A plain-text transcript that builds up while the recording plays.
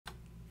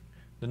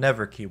The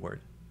never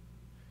keyword.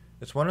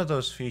 It's one of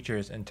those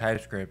features in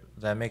TypeScript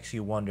that makes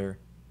you wonder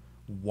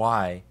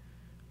why.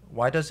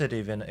 Why does it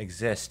even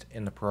exist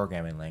in the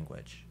programming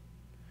language?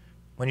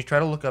 When you try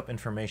to look up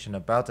information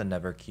about the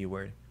never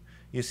keyword,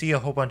 you see a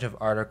whole bunch of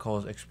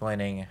articles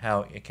explaining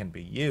how it can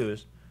be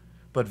used,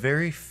 but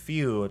very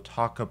few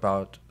talk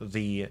about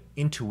the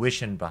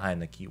intuition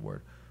behind the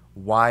keyword.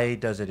 Why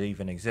does it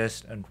even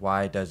exist and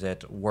why does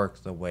it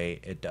work the way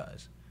it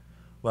does?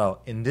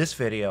 Well, in this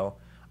video,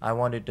 I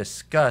want to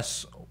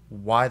discuss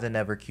why the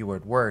never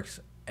keyword works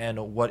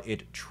and what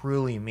it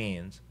truly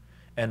means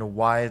and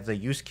why the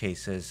use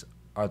cases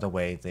are the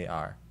way they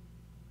are.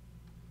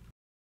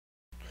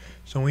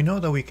 So we know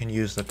that we can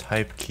use the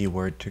type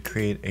keyword to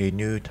create a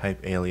new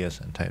type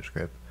alias in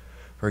TypeScript.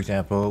 For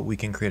example, we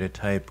can create a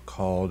type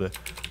called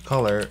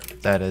color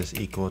that is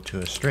equal to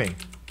a string.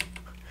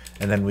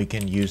 And then we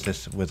can use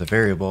this with a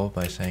variable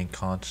by saying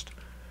const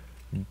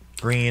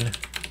green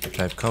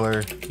type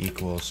color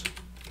equals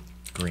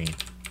green,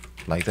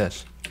 like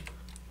this.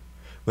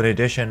 But in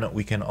addition,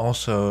 we can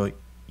also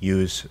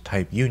use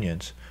type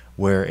unions,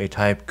 where a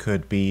type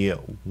could be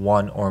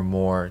one or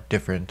more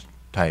different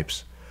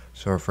types.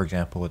 So for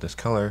example, with this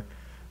color,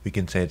 we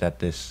can say that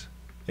this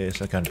is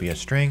going to be a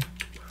string,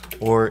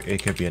 or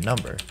it could be a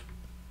number.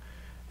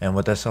 And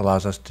what this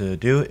allows us to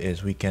do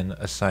is we can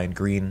assign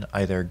green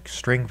either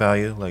string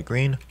value like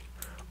green,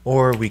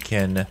 or we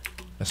can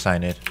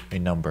assign it a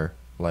number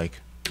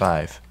like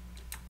 5.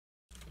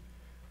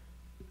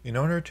 In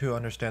order to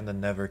understand the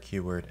never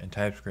keyword in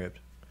TypeScript,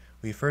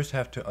 we first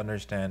have to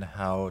understand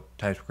how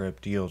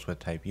TypeScript deals with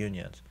type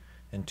unions.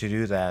 And to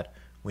do that,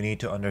 we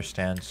need to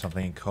understand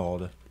something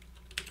called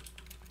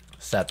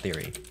set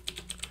theory.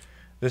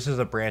 This is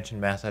a branch in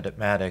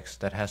mathematics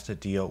that has to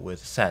deal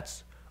with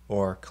sets,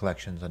 or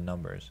collections of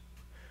numbers.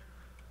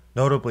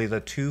 Notably, the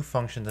two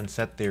functions in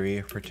set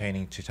theory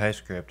pertaining to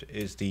TypeScript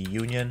is the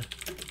union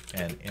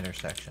and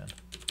intersection.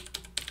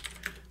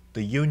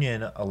 The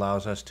union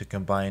allows us to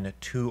combine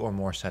two or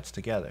more sets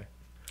together.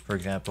 For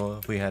example,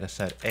 if we had a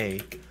set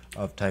A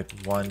of type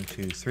 1,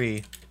 2,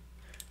 3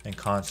 and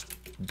const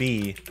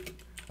B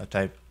of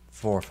type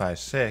 4, 5,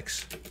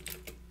 6,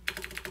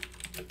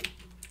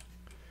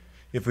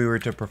 if we were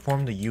to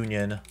perform the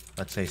union,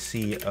 let's say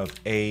C of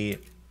A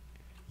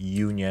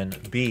union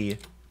B,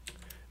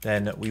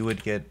 then we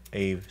would get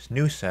a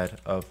new set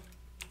of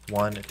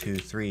 1, 2,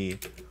 3,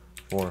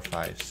 4,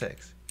 5,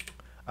 6,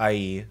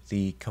 i.e.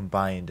 the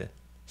combined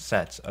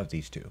sets of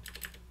these two.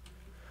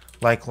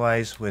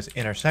 Likewise, with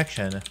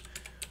intersection,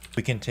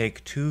 we can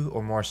take two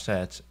or more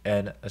sets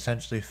and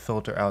essentially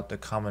filter out the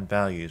common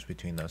values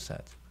between those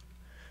sets.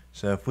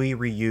 So if we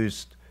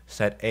reused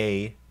set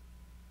A,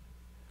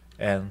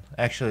 and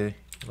actually,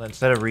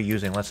 instead of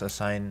reusing, let's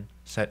assign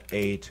set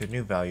A to a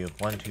new value of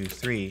 1, 2,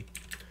 3,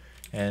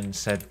 and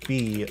set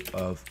B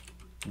of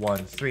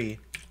 1, 3.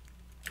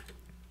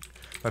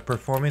 By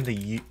performing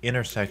the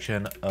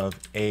intersection of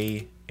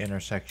A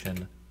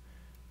intersection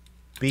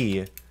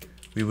B,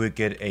 we would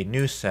get a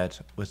new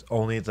set with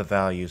only the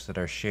values that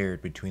are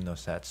shared between those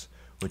sets,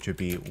 which would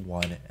be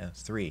 1 and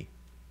 3.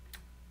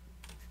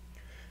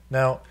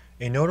 Now,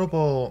 a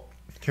notable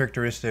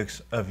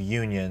characteristics of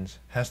unions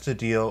has to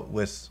deal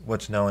with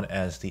what's known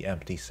as the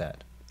empty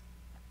set.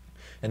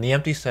 And the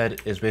empty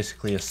set is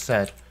basically a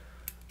set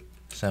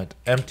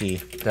empty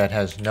that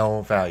has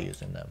no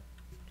values in them.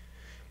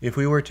 If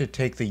we were to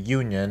take the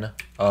union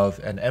of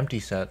an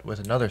empty set with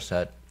another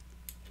set,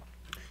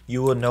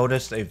 you will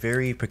notice a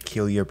very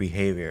peculiar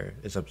behavior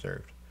is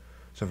observed.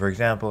 So for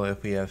example,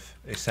 if we have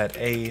a set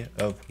A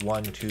of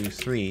 1, 2,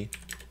 3,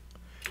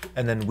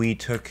 and then we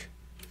took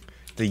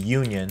the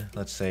union,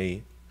 let's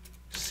say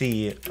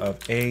C of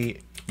A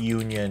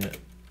union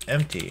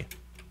empty,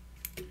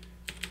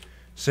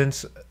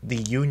 since the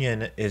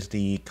union is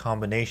the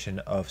combination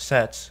of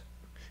sets,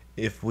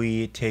 if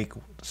we take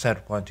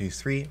set 1, 2,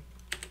 3,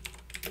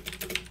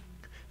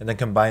 and then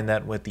combine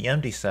that with the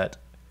empty set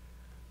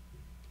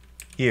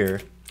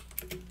here,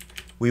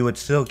 we would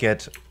still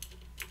get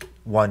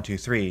 1, 2,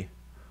 3,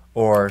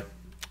 or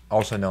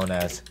also known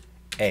as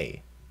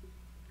A.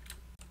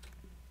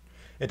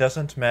 It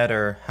doesn't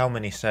matter how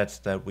many sets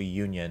that we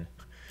union.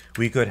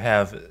 We could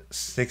have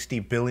 60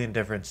 billion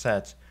different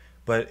sets,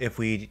 but if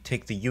we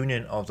take the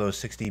union of those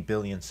 60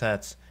 billion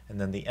sets and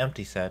then the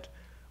empty set,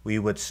 we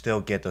would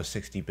still get those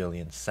 60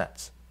 billion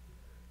sets.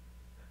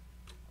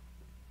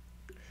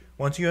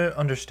 Once you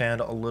understand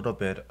a little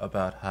bit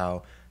about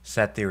how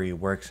set theory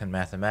works in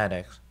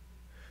mathematics,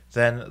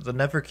 then the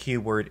never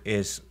keyword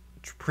is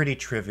pretty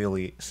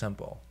trivially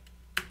simple.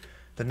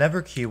 The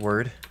never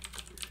keyword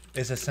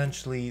is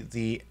essentially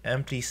the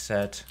empty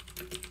set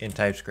in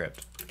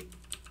TypeScript,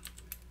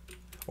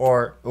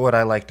 or what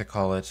I like to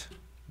call it,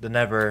 the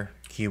never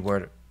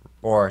keyword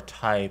or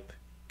type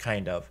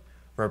kind of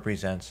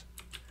represents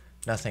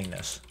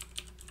nothingness.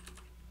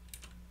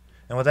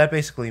 And what that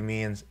basically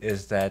means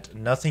is that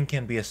nothing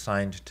can be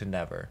assigned to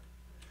never.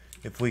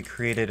 If we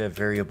created a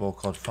variable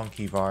called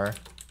funkyvar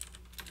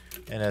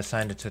and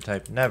assigned it to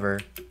type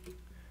never,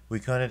 we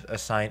couldn't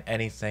assign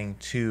anything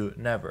to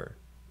never.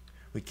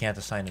 We can't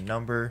assign a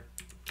number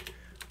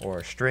or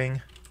a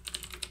string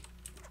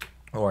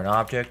or an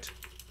object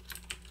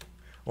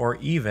or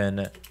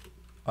even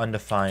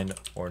undefined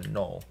or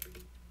null.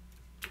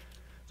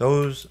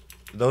 Those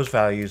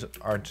values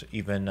aren't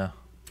even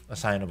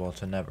assignable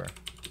to never.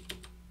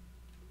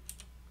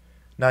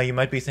 Now you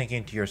might be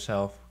thinking to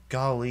yourself,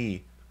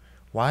 golly,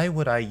 why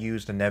would I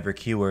use the never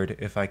keyword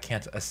if I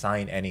can't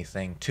assign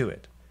anything to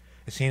it?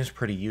 It seems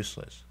pretty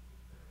useless.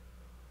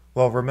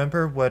 Well,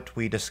 remember what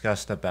we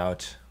discussed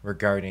about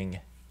regarding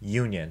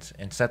unions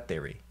in set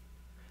theory.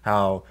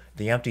 How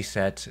the empty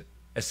set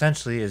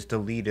essentially is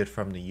deleted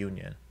from the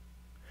union.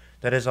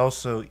 That is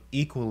also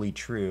equally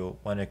true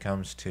when it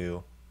comes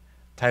to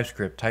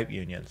TypeScript type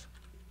unions.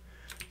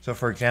 So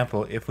for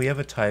example, if we have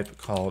a type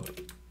called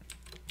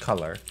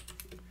color,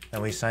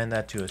 and we assign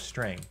that to a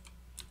string,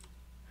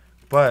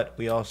 but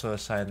we also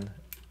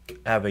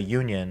have a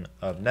union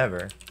of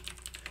never,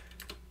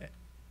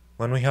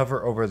 when we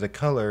hover over the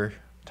color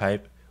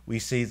type, we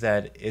see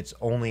that it's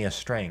only a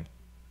string.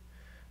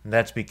 And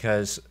that's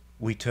because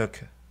we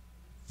took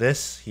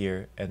this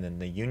here and then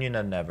the union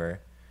of never,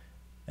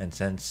 and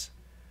since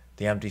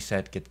the empty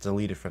set gets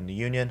deleted from the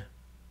union,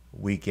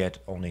 we get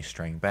only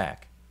string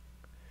back.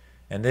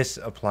 And this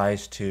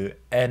applies to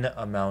n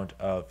amount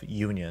of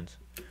unions.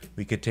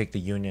 We could take the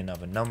union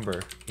of a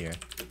number here,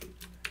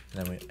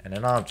 and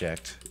an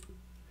object,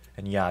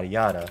 and yada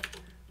yada,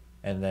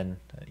 and then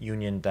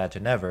union that to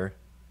never,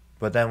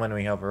 but then when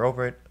we hover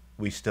over it,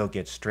 we still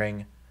get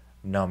string,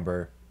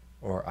 number,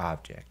 or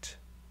object.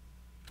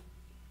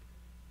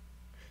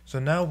 So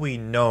now we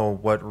know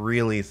what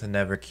really the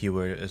never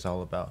keyword is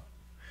all about.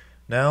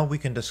 Now we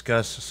can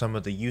discuss some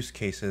of the use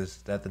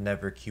cases that the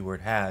never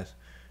keyword has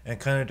and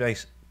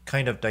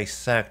kind of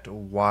dissect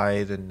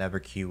why the never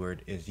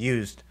keyword is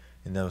used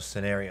in those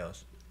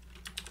scenarios.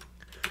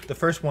 The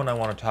first one I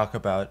want to talk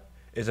about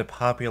is a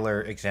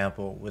popular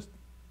example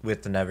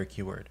with the never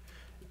keyword,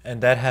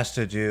 and that has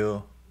to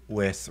do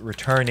with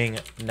returning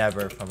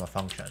never from a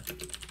function.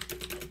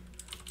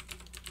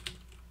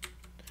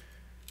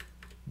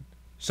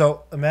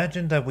 So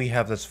imagine that we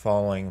have this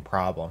following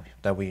problem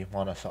that we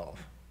want to solve.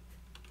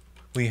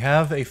 We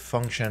have a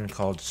function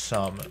called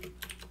sum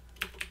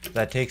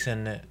that takes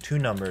in two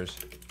numbers,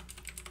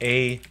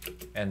 a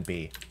and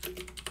b.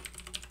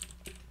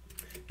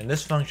 And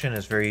this function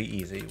is very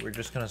easy. We're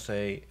just going to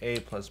say a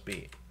plus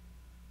b.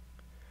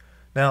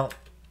 Now,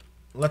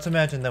 let's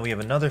imagine that we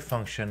have another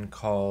function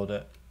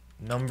called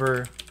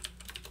number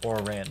or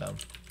random.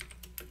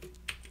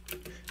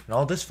 And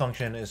all this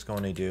function is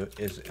going to do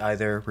is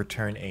either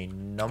return a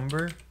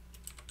number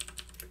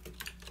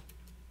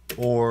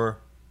or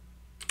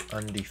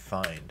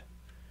undefined.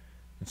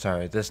 I'm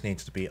sorry, this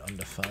needs to be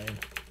undefined.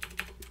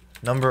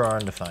 Number or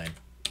undefined.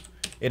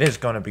 It is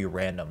going to be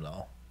random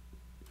though.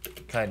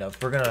 Kind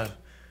of.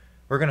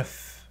 We're gonna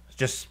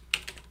just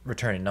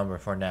return a number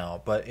for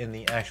now, but in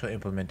the actual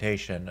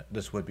implementation,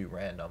 this would be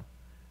random,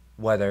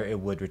 whether it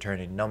would return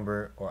a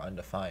number or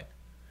undefined.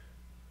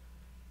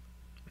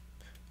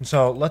 And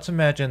so let's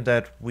imagine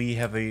that we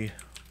have a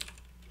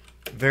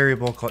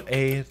variable called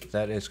a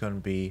that is going to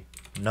be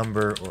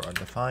number or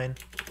undefined,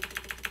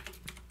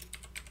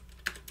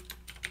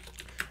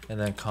 and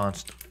then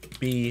const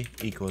b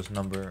equals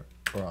number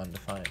or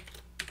undefined.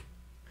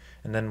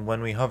 And then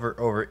when we hover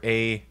over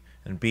a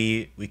and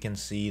b, we can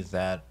see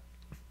that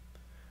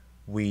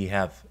we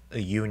have a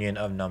union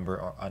of number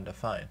or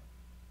undefined.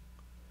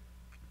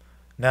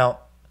 Now,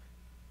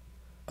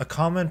 a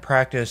common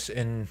practice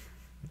in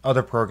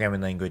other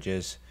programming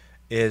languages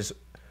is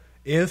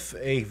if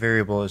a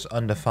variable is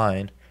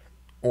undefined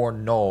or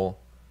null,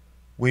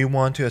 we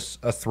want to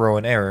throw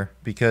an error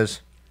because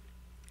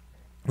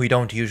we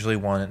don't usually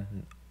want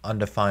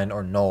undefined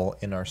or null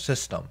in our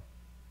system.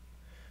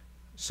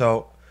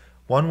 So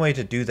one way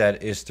to do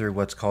that is through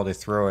what's called a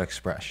throw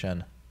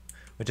expression,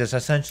 which is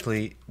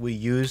essentially we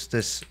use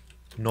this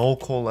null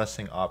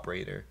coalescing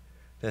operator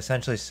to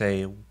essentially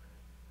say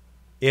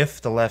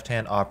if the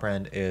left-hand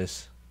operand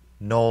is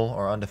null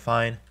or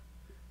undefined,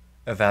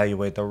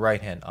 evaluate the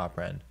right-hand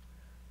operand.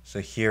 So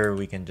here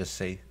we can just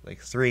say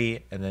like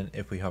 3, and then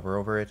if we hover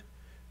over it,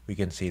 we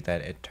can see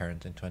that it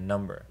turns into a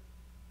number.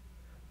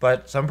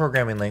 But some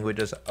programming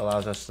languages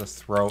allows us to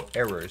throw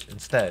errors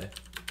instead,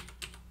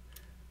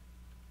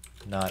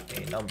 not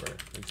a number,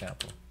 for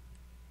example.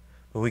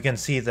 But we can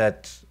see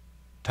that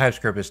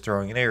TypeScript is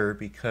throwing an error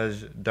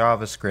because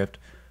JavaScript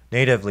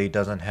natively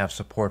doesn't have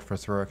support for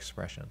throw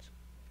expressions.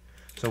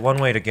 So one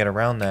way to get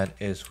around that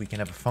is we can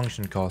have a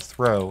function called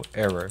throw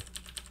error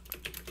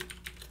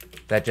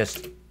that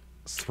just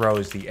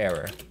throws the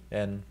error.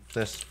 And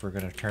this we're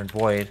going to turn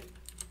void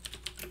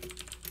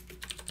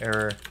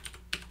error,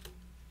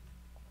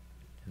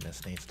 and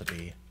this needs to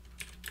be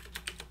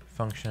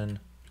function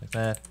like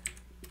that,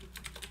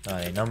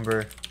 not a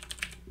number.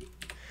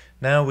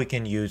 Now we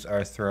can use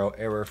our throw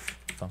error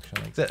function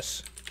like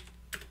this.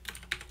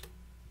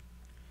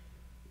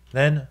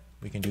 Then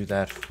we can do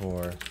that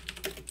for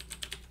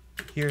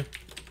here.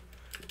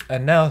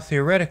 And now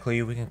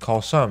theoretically we can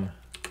call sum.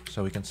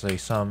 So we can say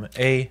sum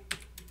A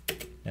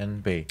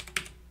and B.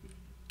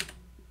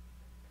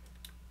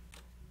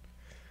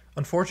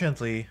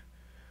 Unfortunately,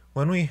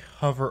 when we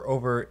hover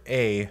over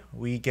A,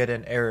 we get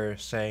an error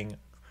saying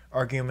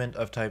argument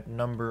of type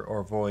number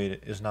or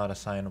void is not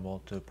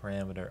assignable to a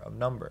parameter of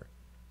number.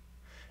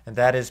 And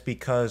that is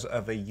because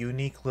of a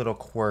unique little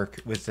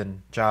quirk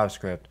within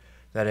JavaScript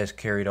that is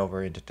carried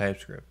over into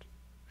TypeScript.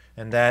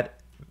 And that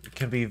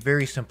can be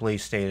very simply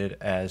stated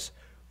as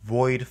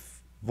void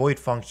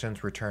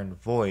functions return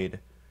void,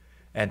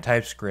 and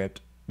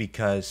TypeScript,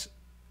 because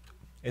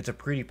it's a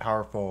pretty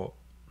powerful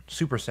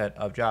superset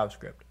of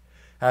JavaScript,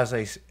 has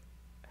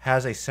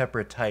a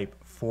separate type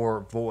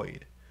for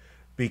void,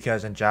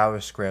 because in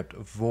JavaScript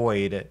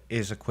void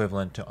is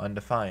equivalent to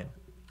undefined,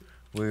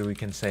 where we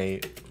can say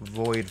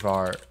void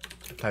var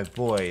type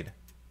void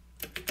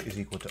is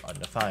equal to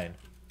undefined.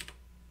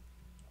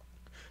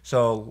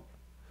 So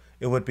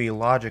it would be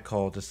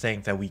logical to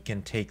think that we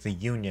can take the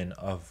union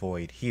of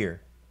void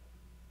here.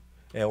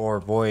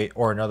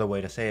 Or another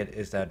way to say it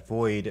is that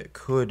void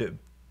could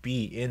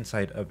be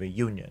inside of a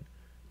union.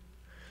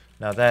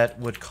 Now that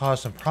would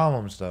cause some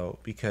problems though,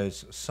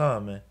 because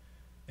sum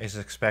is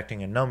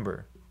expecting a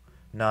number,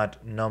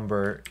 not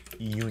number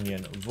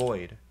union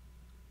void.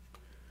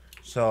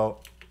 So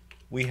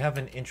we have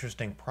an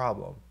interesting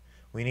problem.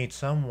 We need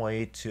some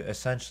way to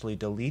essentially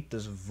delete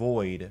this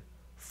void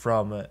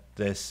from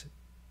this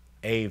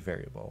A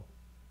variable.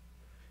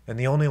 And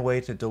the only way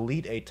to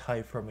delete a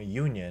type from a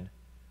union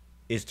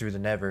is through the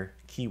never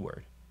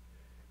keyword.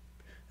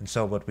 And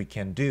so what we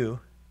can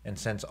do, and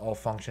since all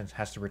functions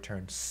has to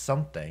return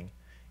something,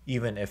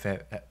 even if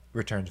it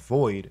returns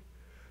void,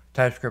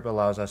 TypeScript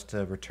allows us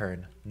to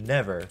return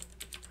never,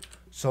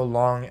 so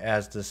long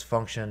as this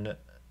function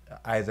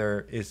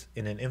either is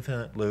in an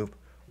infinite loop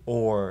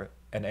or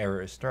an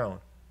error is thrown.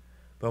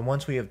 But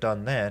once we have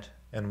done that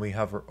and we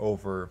hover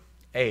over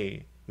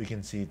A, we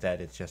can see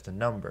that it's just a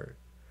number,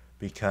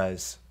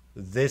 because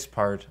this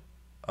part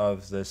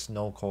of this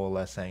null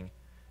coalescing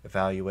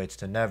evaluates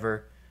to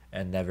never,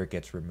 and never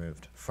gets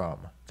removed from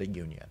the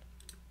union.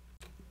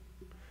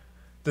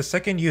 The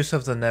second use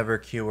of the never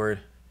keyword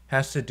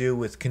has to do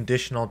with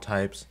conditional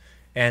types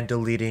and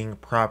deleting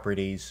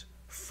properties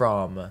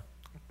from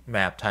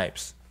map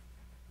types.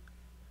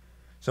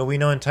 So we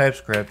know in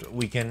TypeScript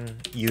we can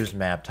use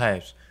map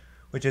types,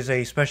 which is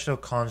a special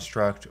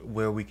construct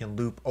where we can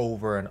loop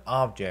over an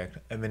object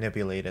and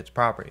manipulate its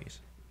properties.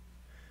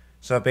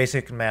 So a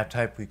basic map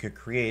type we could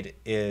create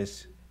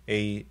is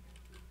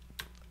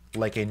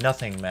like a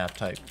nothing map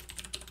type,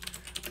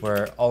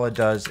 where all it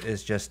does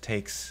is just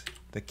takes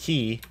the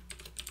key,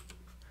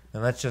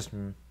 and let's just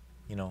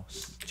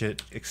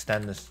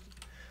extend this.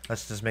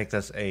 Let's just make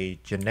this a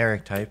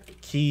generic type,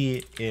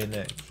 key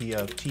in key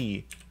of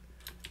t,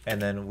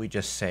 and then we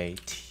just say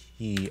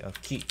t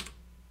of key.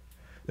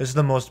 This is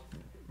the most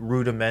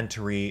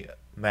rudimentary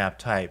map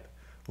type,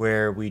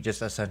 where we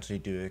just essentially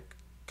do a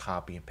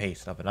copy and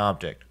paste of an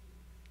object.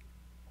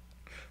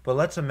 But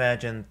let's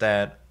imagine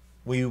that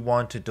we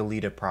want to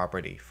delete a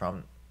property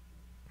from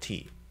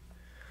t.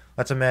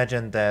 Let's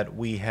imagine that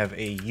we have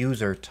a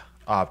user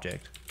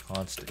object,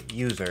 const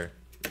user,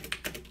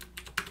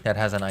 that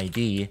has an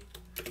ID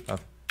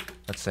of,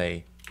 let's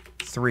say,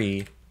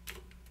 3,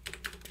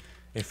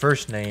 a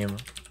first name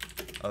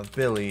of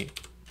Billy,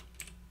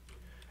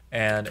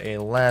 and a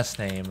last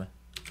name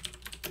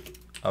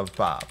of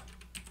Bob.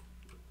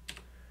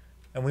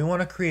 And we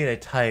want to create a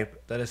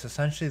type that is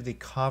essentially the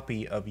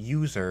copy of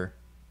user,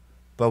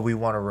 but we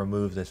want to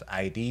remove this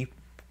ID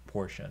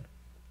portion.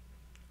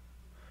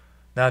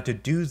 Now to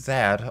do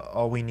that,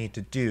 all we need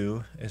to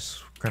do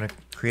is we're going to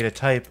create a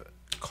type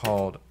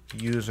called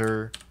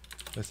user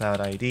without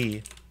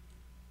ID.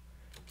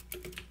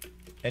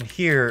 And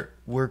here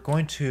we're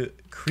going to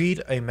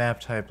create a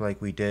map type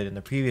like we did in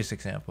the previous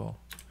example,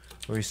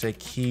 where we say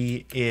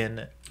key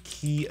in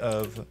key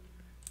of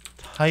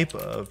type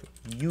of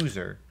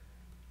user.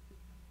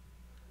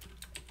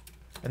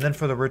 And then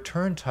for the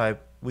return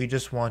type, we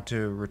just want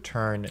to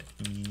return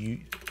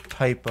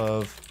type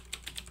of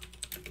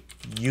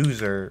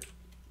user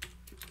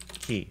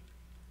key,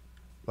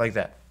 like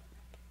that.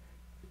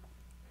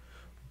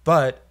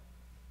 But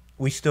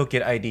we still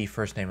get ID,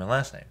 first name and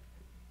last name.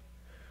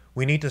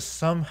 We need to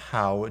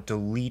somehow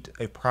delete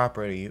a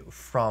property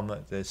from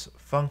this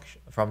function,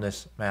 from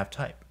this map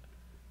type.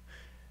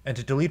 And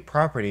to delete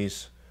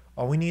properties,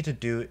 all we need to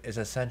do is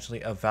essentially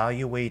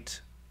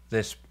evaluate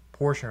this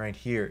portion right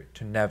here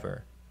to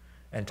never.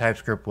 And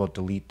TypeScript will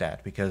delete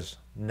that because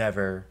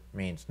never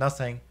means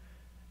nothing,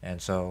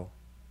 and so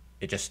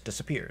it just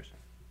disappears.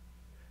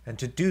 And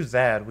to do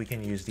that, we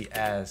can use the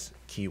as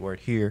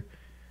keyword here,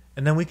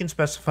 and then we can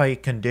specify a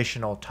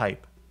conditional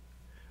type.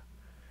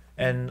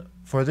 And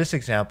for this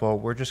example,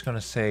 we're just going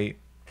to say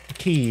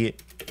key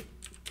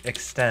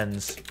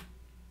extends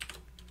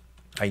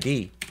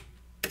ID.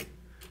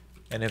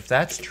 And if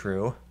that's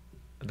true,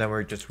 then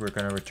we're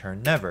going to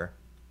return never.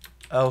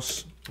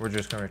 Else, we're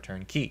just going to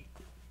return key.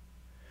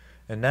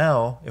 And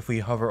now, if we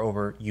hover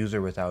over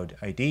user without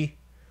ID,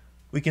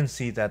 we can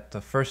see that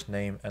the first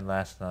name and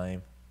last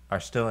name are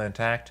still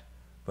intact,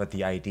 but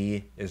the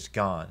ID is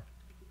gone.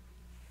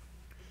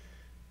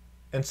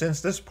 And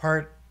since this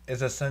part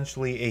is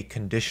essentially a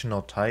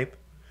conditional type,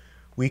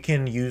 we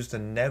can use the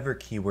never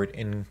keyword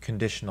in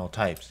conditional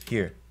types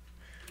here.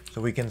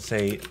 So we can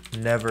say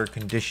never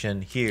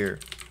condition here,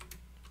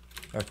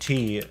 or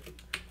t,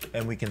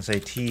 and we can say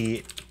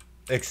t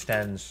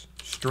extends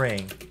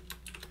string.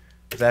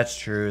 If that's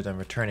true, then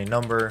return a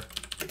number,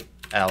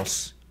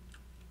 else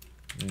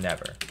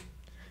never.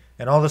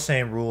 And all the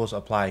same rules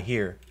apply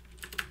here.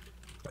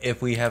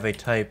 If we have a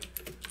type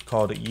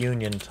called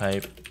union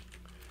type,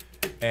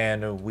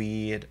 and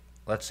we,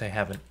 let's say,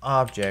 have an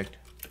object,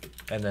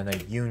 and then a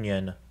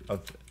union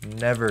of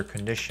never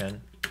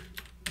condition,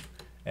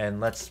 and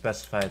let's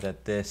specify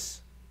that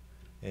this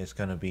is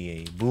going to be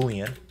a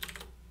Boolean.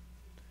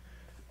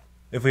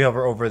 If we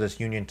hover over this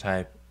union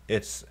type,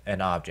 it's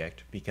an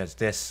object, because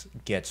this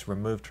gets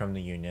removed from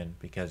the union,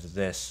 because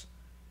this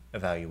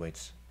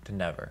evaluates to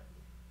never.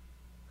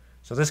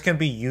 So this can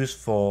be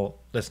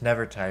useful, this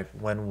never type,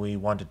 when we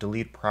want to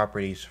delete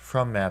properties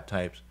from map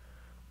types,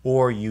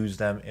 or use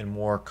them in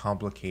more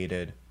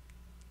complicated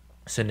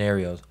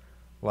scenarios,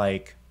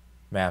 like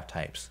map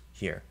types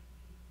here.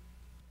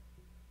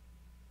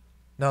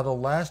 Now the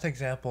last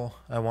example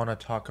I want to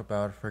talk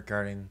about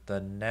regarding the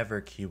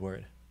never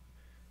keyword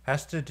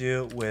has to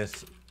do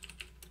with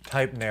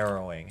type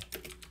narrowing.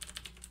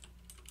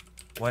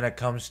 When it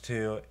comes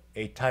to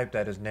a type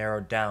that is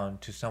narrowed down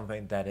to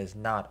something that is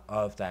not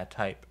of that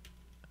type.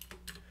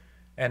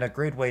 And a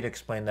great way to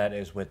explain that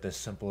is with this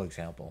simple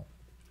example.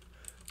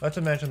 Let's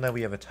imagine that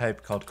we have a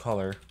type called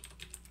color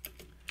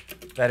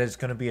that is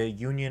going to be a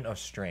union of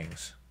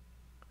strings,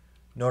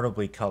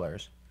 notably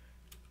colors.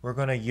 We're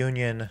going to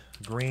union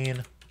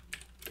green,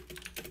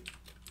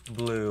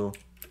 blue,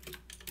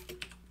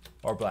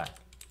 or black.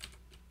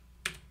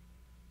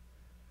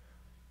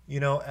 You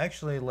know,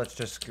 actually, let's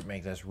just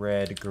make this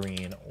red,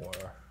 green,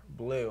 or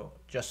blue,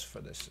 just for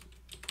this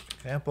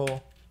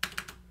example.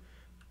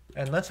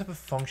 And let's have a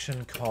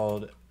function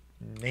called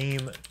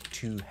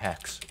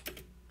name2hex,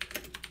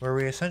 where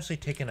we essentially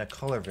take in a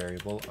color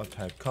variable of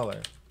type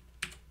color.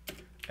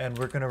 And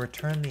we're going to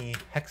return the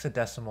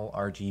hexadecimal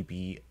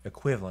RGB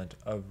equivalent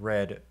of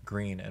red,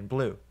 green, and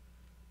blue.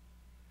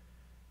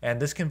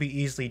 And this can be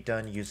easily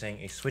done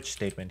using a switch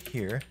statement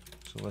here.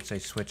 So let's say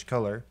switch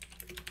color.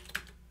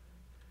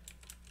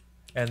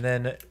 And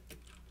then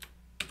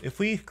if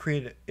we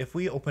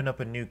open up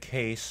a new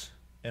case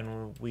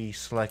and we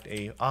select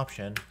a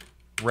option,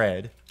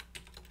 red,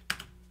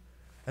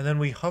 and then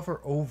we hover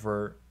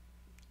over,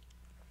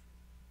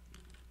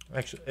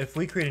 actually, if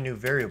we create a new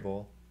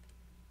variable,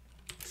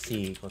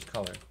 C equals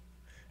color,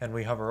 and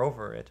we hover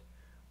over it,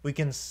 we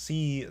can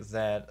see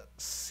that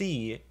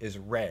C is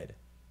red.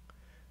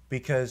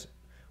 Because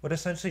what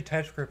essentially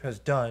TypeScript has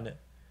done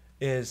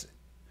is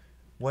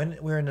when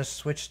we're in a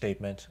switch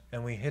statement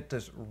and we hit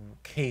this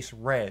case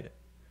red,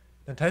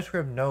 then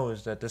TypeScript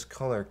knows that this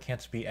color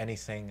can't be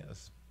anything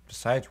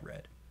besides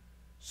red.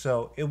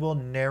 So it will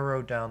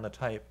narrow down the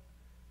type,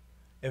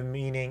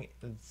 meaning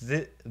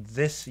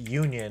this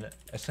union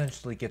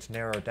essentially gets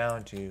narrowed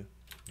down to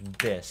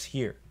this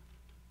here.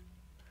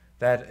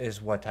 That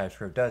is what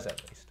TypeScript does,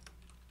 at least.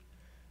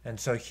 And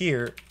so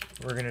here,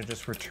 we're going to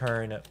just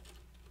return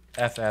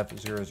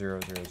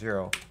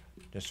ff0000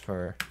 just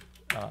for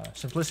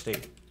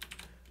simplicity.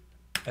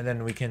 And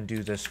then we can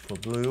do this for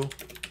blue,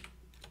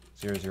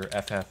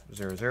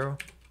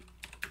 00ff00,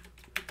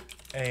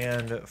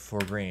 and for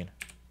green.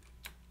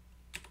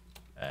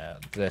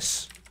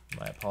 This,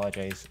 my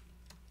apologies,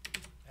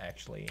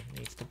 actually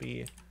needs to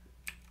be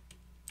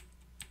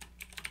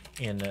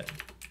in a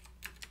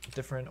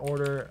different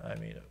order. I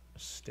made a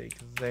mistake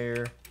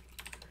there.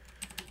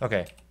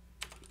 Okay,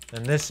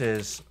 and this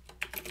is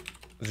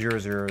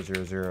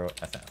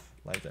 0000ff,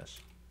 like this.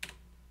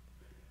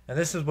 And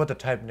this is what the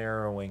type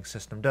narrowing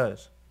system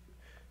does.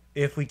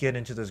 If we get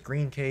into this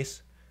green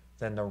case,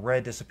 then the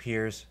red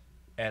disappears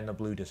and the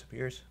blue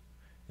disappears.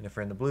 And if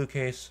we're in the blue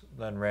case,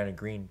 then red and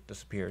green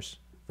disappears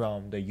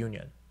from the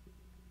union.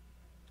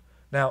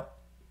 Now,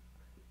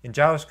 in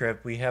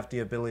JavaScript, we have the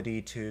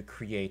ability to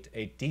create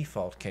a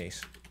default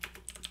case.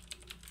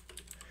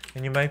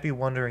 And you might be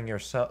wondering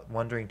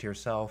to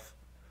yourself,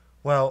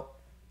 well,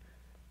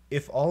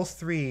 if all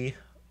three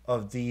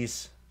of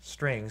these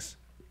strings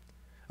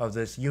of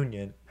this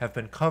union have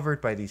been covered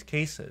by these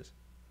cases,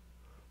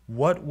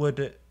 what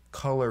would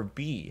color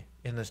be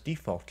in this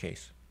default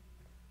case?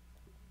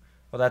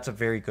 Well, that's a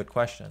very good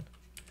question.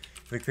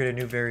 If we create a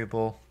new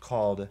variable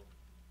called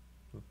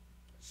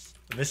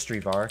mystery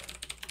var,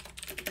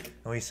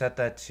 and we set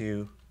that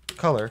to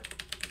color,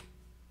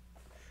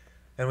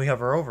 and we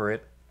hover over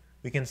it,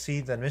 we can see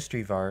that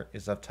mystery var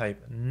is of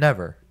type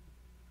never.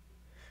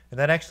 And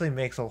that actually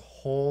makes a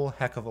whole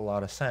heck of a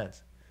lot of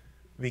sense,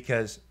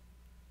 because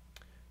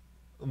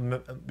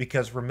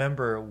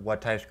remember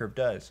what TypeScript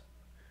does.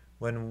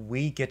 When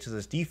we get to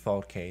this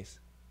default case,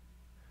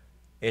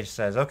 it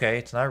says, okay,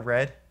 it's not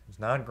red, it's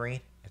not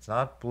green, it's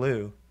not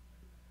blue.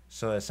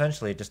 So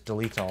essentially it just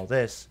deletes all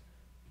this,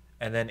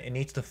 and then it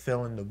needs to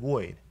fill in the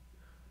void.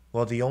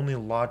 Well, the only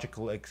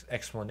logical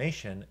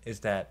explanation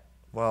is that,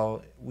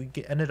 well, we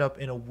ended up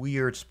in a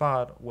weird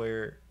spot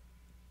where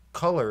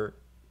color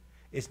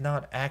is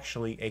not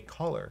actually a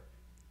color.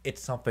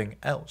 It's something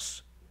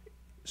else.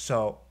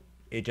 So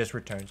it just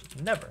returns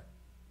never,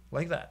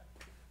 like that.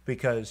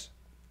 Because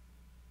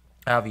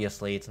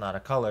obviously it's not a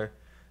color,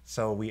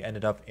 so we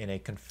ended up in a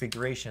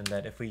configuration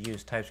that if we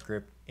use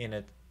TypeScript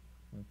in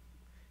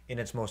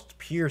its most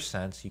pure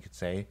sense, you could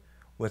say,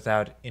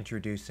 without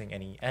introducing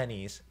any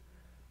any's,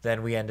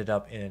 then we ended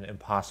up in an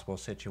impossible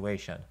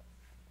situation.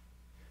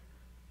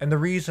 And the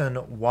reason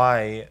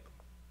why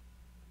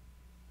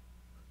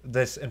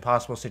this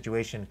impossible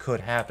situation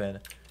could happen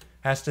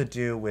has to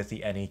do with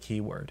the any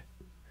keyword.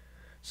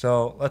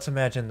 So let's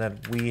imagine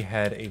that we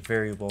had a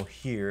variable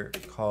here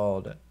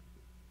called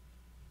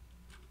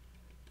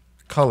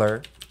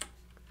color,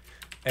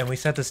 and we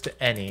set this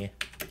to any,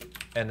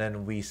 and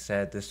then we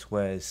said this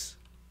was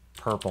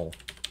purple.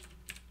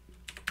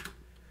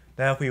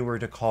 Now if we were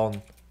to call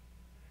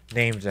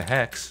name to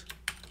hex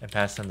and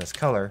pass in this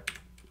color,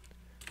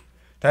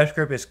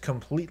 TypeScript is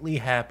completely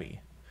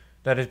happy.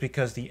 That is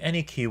because the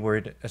any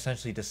keyword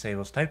essentially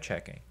disables type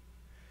checking.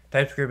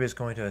 TypeScript is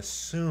going to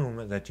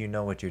assume that you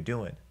know what you're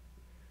doing.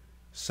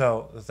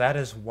 So that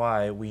is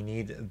why we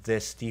need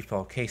this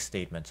default case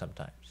statement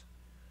sometimes.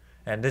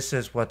 And this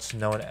is what's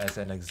known as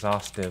an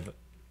exhaustive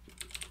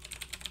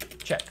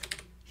check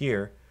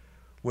here,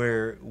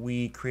 where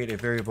we create a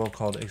variable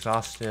called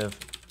exhaustive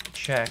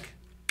check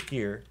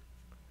here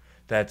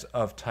that's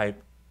of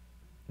type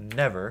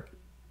never.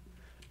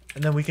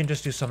 And then we can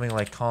just do something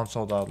like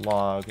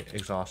console.log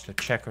exhaustive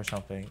check or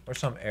something, or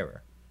some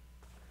error.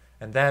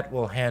 And that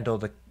will handle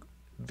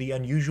the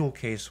unusual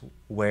case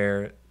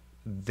where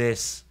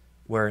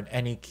an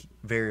any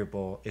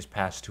variable is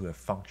passed to a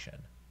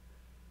function.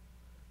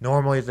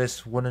 Normally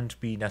this wouldn't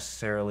be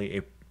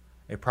necessarily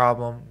a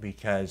problem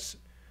because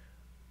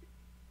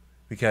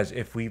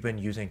if we've been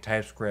using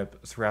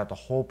TypeScript throughout the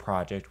whole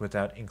project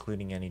without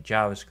including any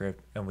JavaScript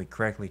and we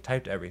correctly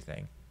typed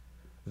everything,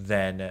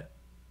 then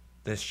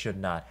this should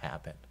not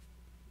happen.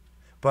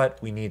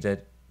 But we need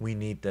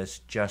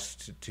this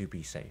just to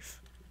be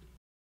safe.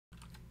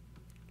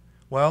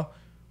 Well,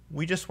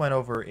 we just went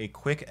over a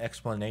quick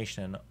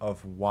explanation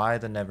of why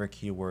the never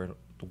keyword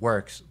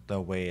works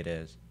the way it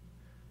is.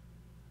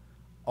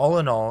 All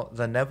in all,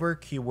 the never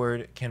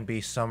keyword can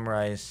be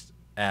summarized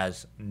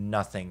as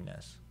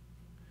nothingness,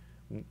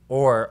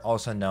 or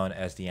also known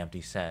as the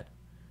empty set.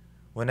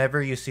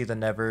 Whenever you see the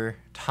never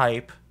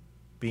type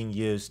being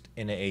used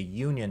in a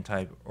union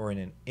type or in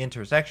an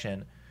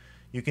intersection,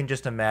 you can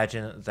just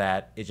imagine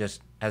that it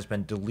just has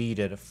been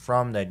deleted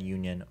from that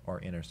union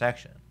or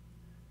intersection.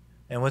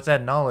 And with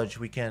that knowledge,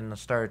 we can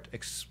start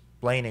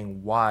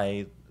explaining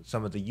why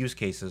some of the use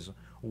cases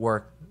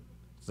work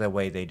the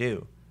way they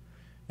do.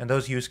 And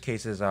those use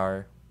cases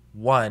are,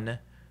 1,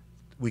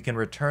 we can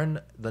return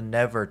the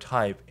never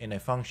type in a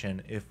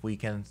function if we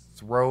can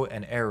throw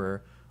an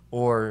error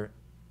or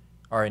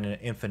are in an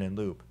infinite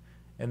loop.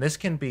 And this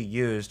can be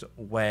used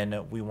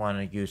when we want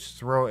to use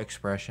throw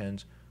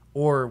expressions,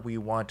 or we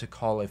want to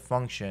call a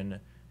function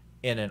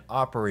in an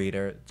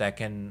operator that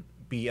can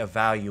be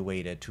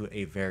evaluated to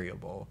a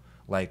variable,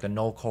 like the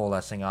null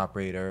coalescing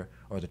operator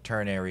or the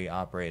ternary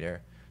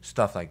operator,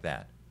 stuff like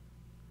that.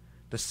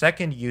 The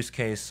second use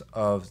case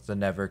of the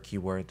never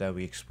keyword that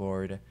we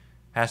explored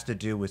has to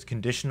do with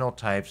conditional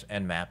types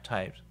and map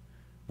types,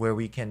 where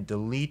we can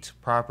delete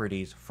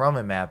properties from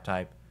a map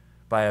type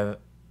by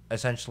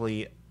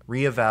essentially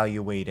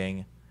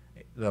reevaluating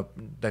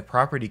the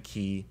property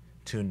key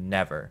to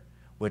never,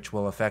 which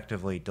will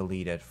effectively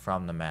delete it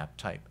from the map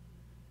type.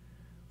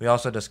 We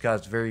also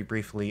discussed very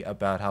briefly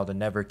about how the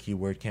never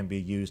keyword can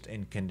be used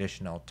in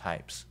conditional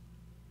types.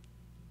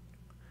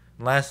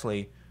 And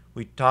lastly,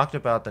 we talked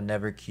about the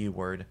never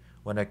keyword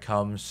when it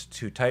comes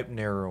to type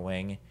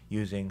narrowing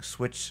using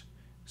switch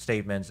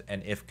statements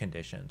and if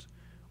conditions,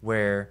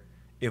 where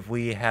if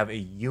we have a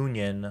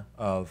union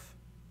of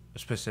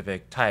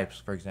specific types,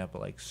 for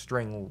example, like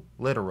string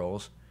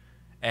literals,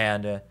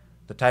 and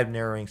the type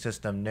narrowing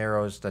system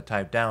narrows the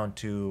type down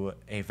to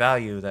a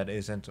value that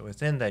isn't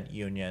within that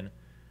union,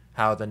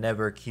 how the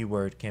never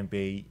keyword can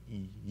be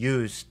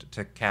used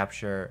to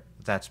capture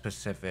that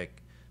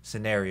specific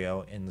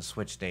scenario in the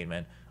switch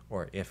statement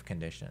or if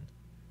condition.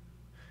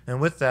 And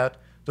with that,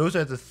 those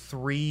are the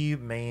 3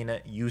 main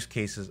use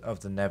cases of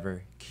the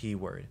never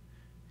keyword.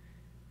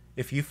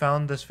 If you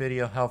found this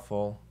video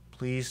helpful,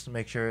 please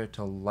make sure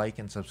to like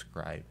and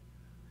subscribe.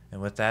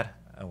 And with that,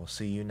 I will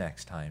see you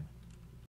next time.